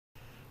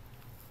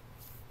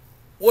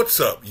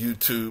What's up,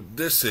 YouTube?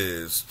 This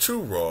is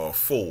Too Raw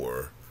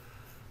for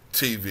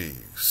TV.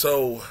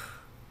 So,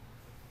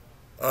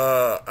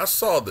 I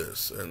saw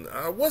this, and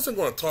I wasn't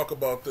going to talk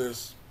about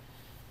this,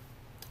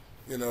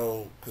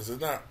 because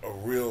there's not a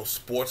real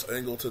sports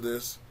angle to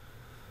this.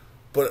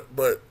 But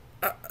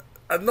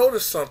I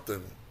noticed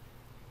something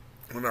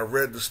when I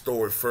read the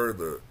story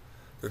further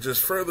that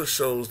just further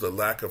shows the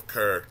lack of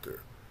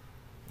character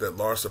that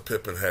Larsa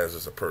Pippen has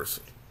as a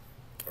person.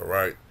 All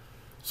right?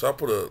 So I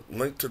put a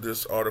link to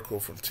this article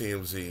from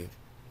TMZ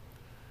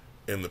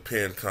in the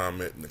pinned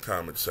comment in the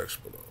comment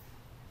section below.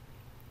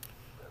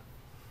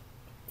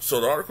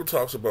 So the article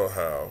talks about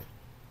how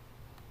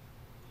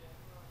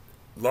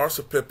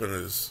Larsa Pippen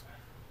is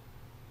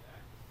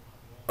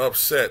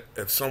upset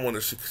at someone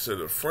that she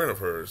considered a friend of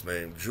hers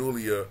named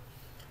Julia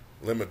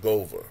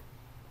Limagova.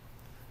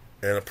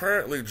 And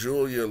apparently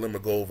Julia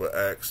Limagova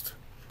asked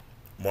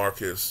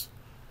Marcus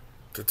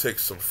to take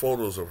some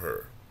photos of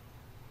her.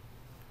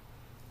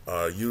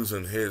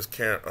 Using his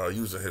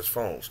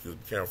phone,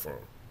 camera phone.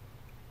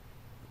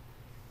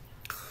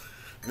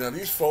 Now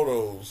these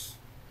photos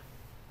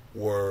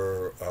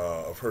were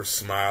of her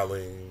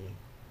smiling,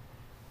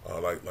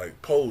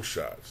 like pose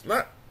shots,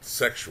 not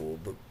sexual,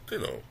 but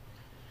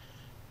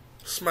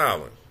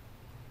smiling.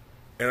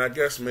 And I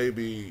guess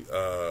maybe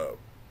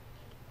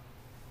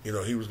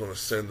he was going to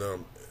send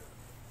them,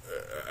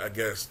 I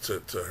guess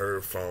to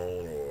her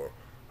phone or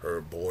her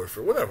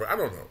boyfriend, whatever. I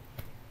don't know.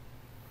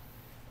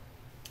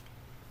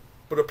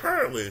 But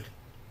apparently,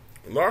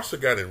 Larsa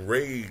got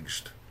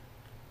enraged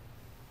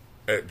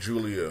at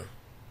Julia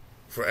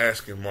for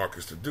asking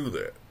Marcus to do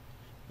that.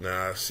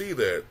 Now, I see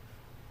that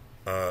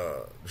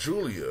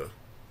Julia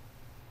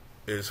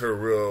is her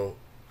Real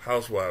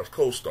Housewives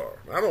co-star.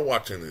 I don't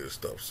watch any of this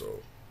stuff, so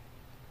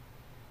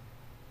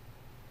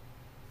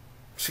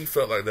she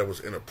felt like that was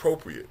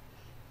inappropriate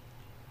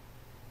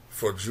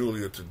for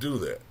Julia to do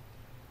that.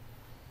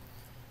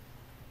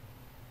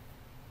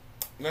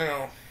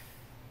 Now,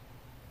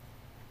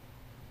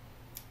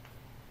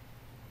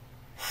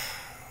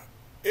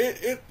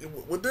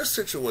 with this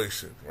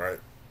situation, right,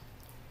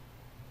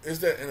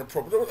 is that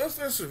inappropriate? Let's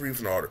just read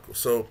from the article.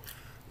 So,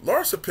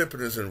 Larsa Pippen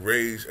is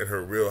enraged at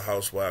her Real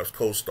Housewives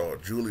co-star,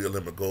 Julia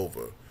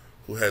Limagova,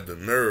 who had the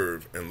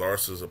nerve, in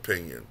Larsa's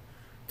opinion,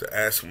 to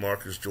ask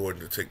Marcus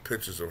Jordan to take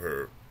pictures of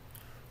her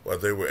while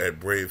they were at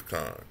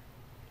BraveCon.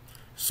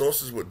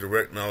 Sources with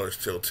direct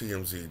knowledge tell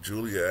TMZ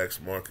Julia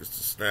asked Marcus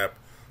to snap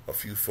a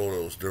few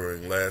photos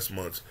during last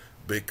month's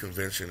big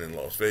convention in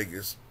Las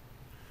Vegas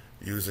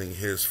using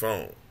his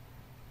phone.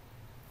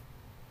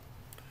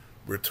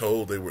 We're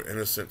told they were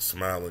innocent,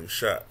 smiling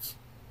shots.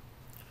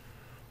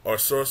 Our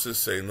sources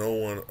say no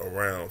one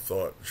around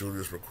thought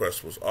Julia's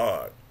request was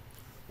odd.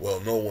 Well,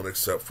 no one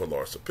except for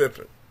Larsa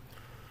Pippen.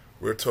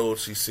 We're told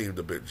she seemed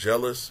a bit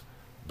jealous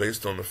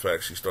based on the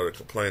fact she started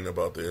complaining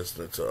about the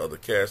incident to other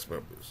cast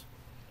members.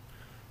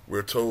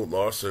 We're told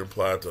Larsa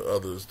implied to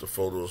others the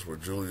photos were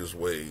Julia's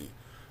way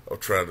of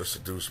trying to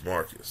seduce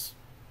Marcus,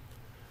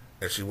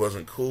 and she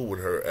wasn't cool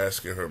with her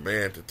asking her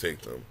man to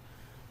take them,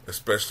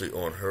 especially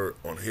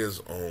on his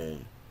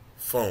own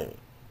phone.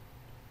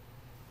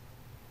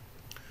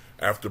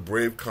 After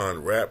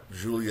BraveCon wrapped,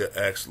 Julia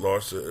asked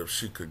Larsa if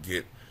she could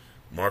get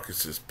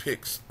Marcus's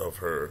pics of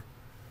her,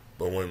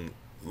 but when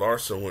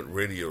Larsa went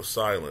radio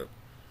silent,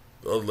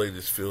 the other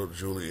ladies filled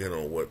Julia in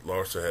on what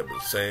Larsa had been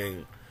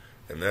saying,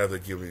 and now they're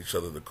giving each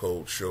other the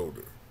cold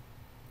shoulder.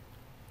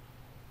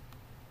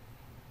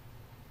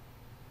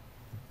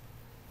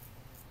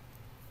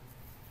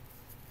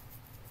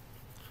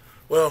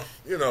 Well,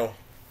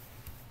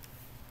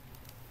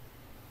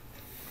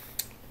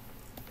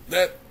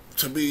 that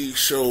to me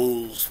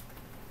shows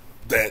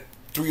that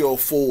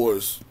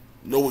 304s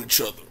know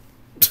each other.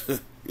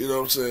 You know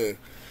what I'm saying?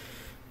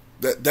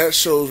 That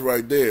shows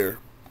right there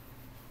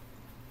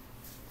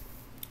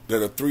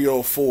that a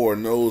 304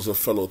 knows a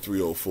fellow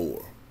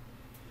 304.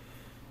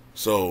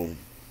 So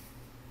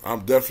I'm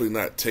definitely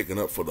not taking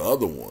up for the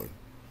other one,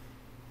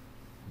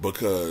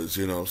 because,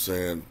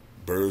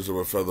 birds of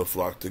a feather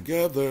flock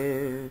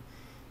together.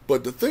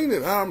 But the thing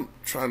that I'm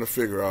trying to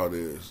figure out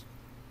is,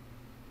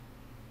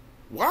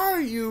 why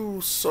are you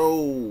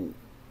so,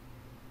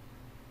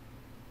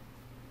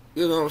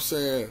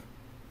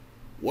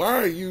 why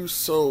are you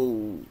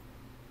so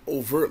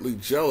overtly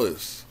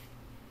jealous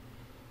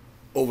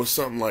over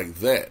something like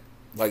that?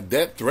 Like,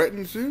 that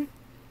threatens you?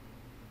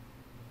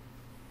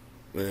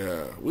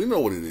 Yeah, we know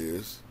what it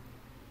is.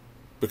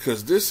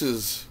 Because this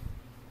is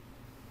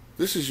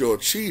your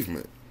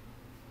achievement.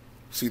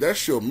 See,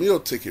 that's your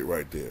meal ticket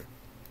right there.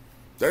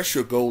 That's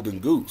your golden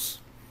goose.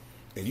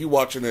 And you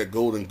watching that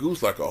golden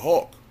goose like a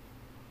hawk.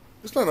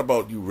 It's not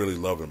about you really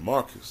loving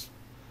Marcus.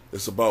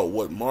 It's about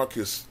what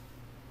Marcus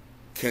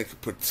can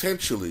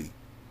potentially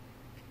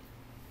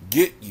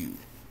get you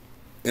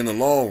in the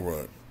long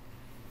run.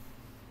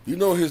 You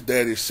know his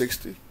daddy's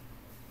 60.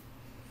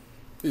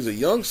 He's a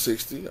young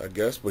 60, I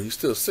guess, but he's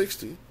still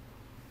 60.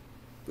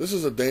 This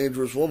is a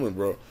dangerous woman,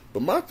 bro.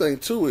 But my thing,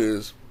 too,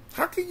 is,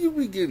 how can you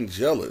be getting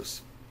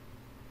jealous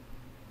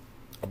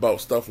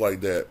about stuff like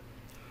that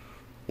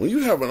When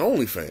you have an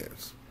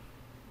OnlyFans,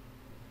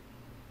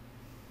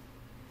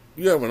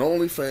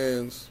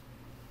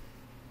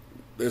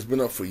 that's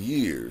been up for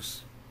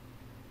years,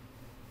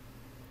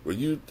 where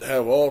you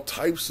have all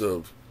types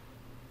of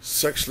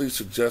sexually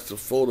suggestive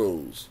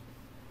photos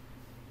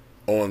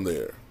on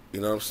there.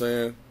 You know what I'm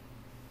saying?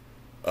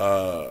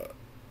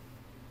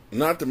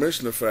 Not to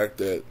mention the fact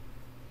that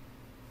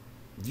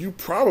you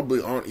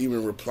probably aren't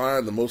even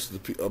replying to most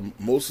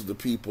of the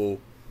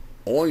people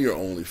on your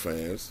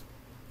OnlyFans.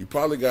 You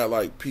probably got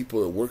like people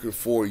that are working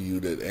for you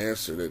that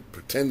answer, that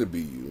pretend to be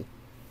you.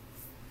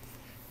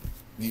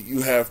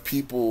 You have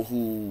people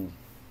who,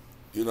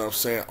 you know what I'm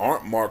saying,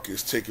 aren't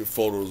markets taking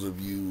photos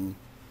of you,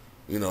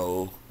 you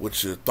know,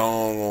 with your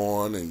thong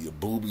on and your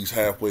boobies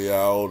halfway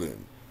out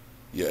and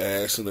your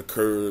ass in the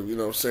curve, you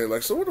know what I'm saying?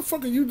 Like, so what the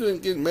fuck are you doing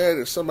getting mad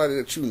at somebody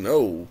that you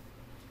know?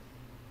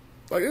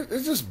 Like,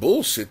 it's just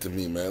bullshit to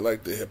me, man.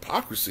 Like, the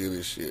hypocrisy of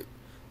this shit.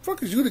 The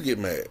fuck is you to get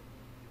mad?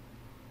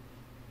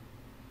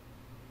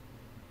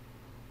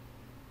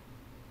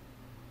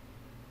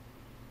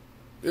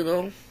 You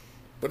know?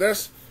 But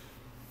that's,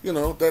 you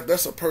know,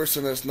 that's a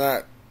person that's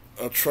not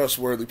a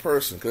trustworthy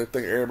person, because they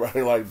think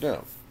everybody like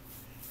them.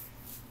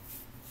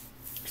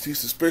 She's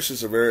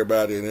suspicious of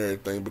everybody and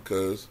everything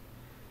because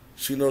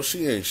she knows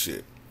she ain't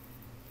shit.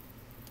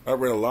 I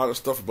read a lot of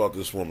stuff about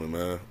this woman,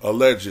 man.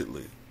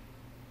 Allegedly.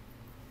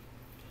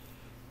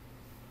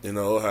 You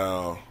know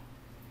how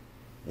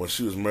when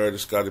she was married to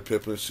Scottie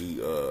Pippen,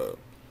 the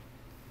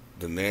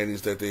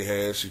nannies that they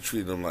had, she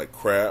treated them like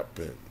crap,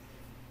 and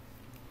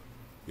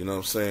you know what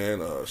I'm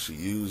saying? She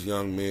used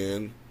young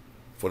men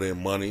for their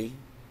money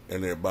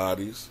and their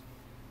bodies.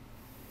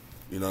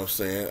 You know what I'm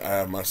saying? I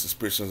have my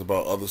suspicions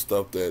about other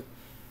stuff that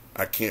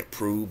I can't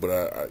prove, but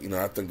I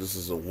think this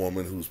is a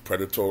woman who's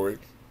predatory.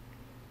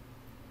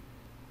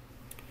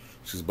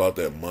 She's about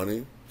that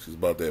money. She's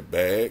about that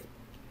bag.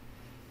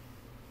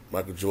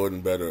 Michael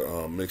Jordan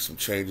better make some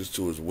changes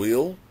to his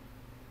will,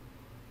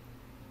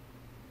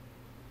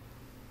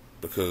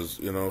 because,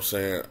 you know what I'm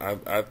saying,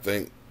 I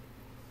think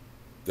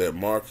that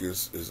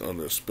Marcus is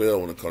under a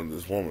spell when it comes to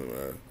this woman,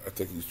 man. I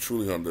think he's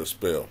truly under a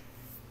spell.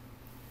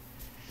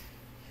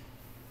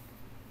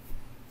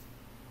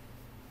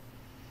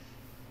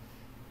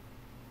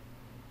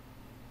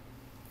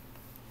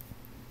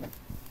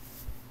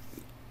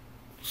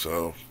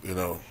 So, you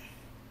know,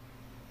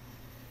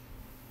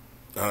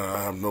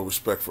 I have no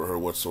respect for her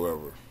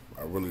whatsoever.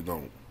 I really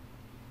don't.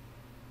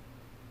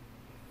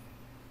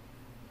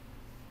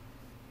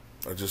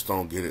 I just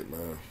don't get it,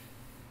 man.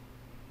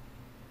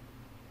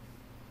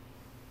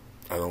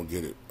 I don't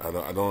get it. I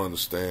don't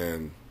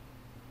understand.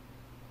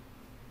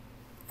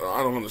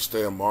 I don't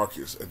understand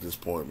Marcus at this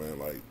point, man.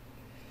 Like,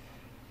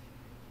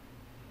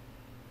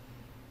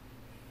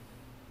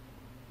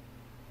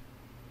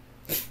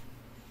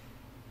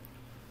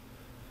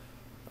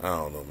 I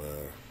don't know,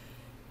 man.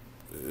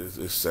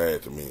 It's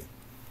sad to me.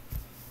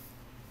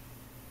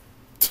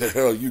 The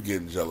hell you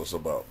getting jealous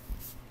about?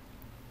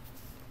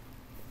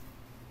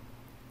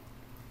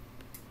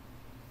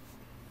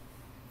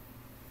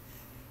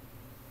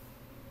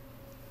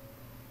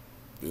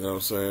 You know what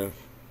I'm saying?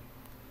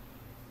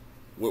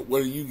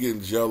 What are you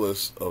getting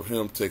jealous of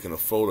him taking a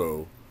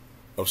photo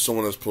of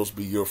someone that's supposed to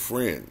be your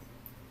friend?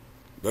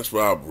 That's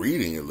what I'm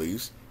reading, at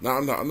least. Now,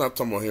 I'm not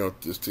talking about here on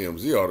this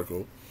TMZ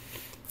article.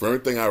 For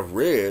everything I've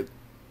read,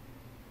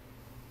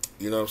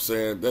 you know what I'm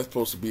saying, that's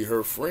supposed to be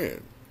her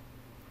friend.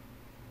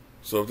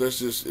 So if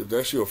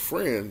that's your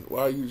friend,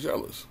 why are you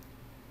jealous?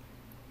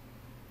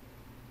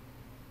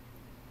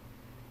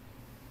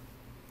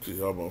 Because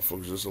y'all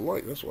motherfuckers just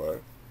alike, that's why.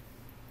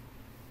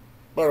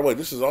 By the way,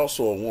 this is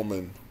also a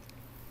woman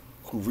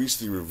who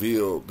recently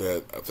revealed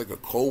that I think a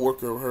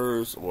co-worker of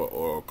hers,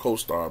 or a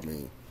co-star,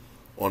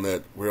 on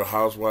that Real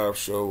Housewives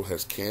show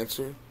has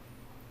cancer.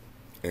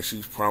 And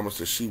she's promised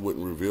that she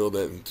wouldn't reveal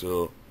that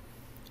until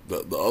the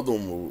other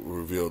woman will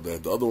reveal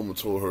that. The other woman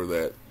told her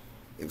that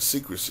in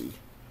secrecy.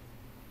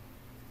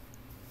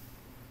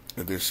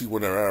 And then she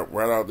went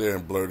right out there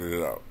and blurted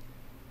it out.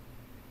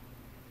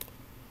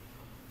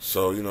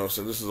 So, you know,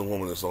 so this is a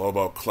woman that's all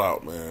about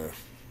clout, man.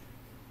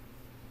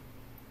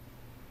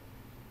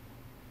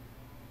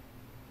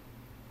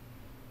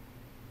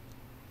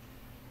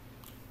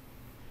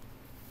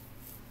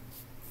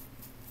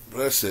 But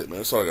that's it, man.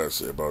 That's all I gotta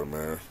say about it,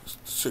 man.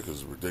 This chick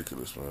is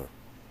ridiculous, man.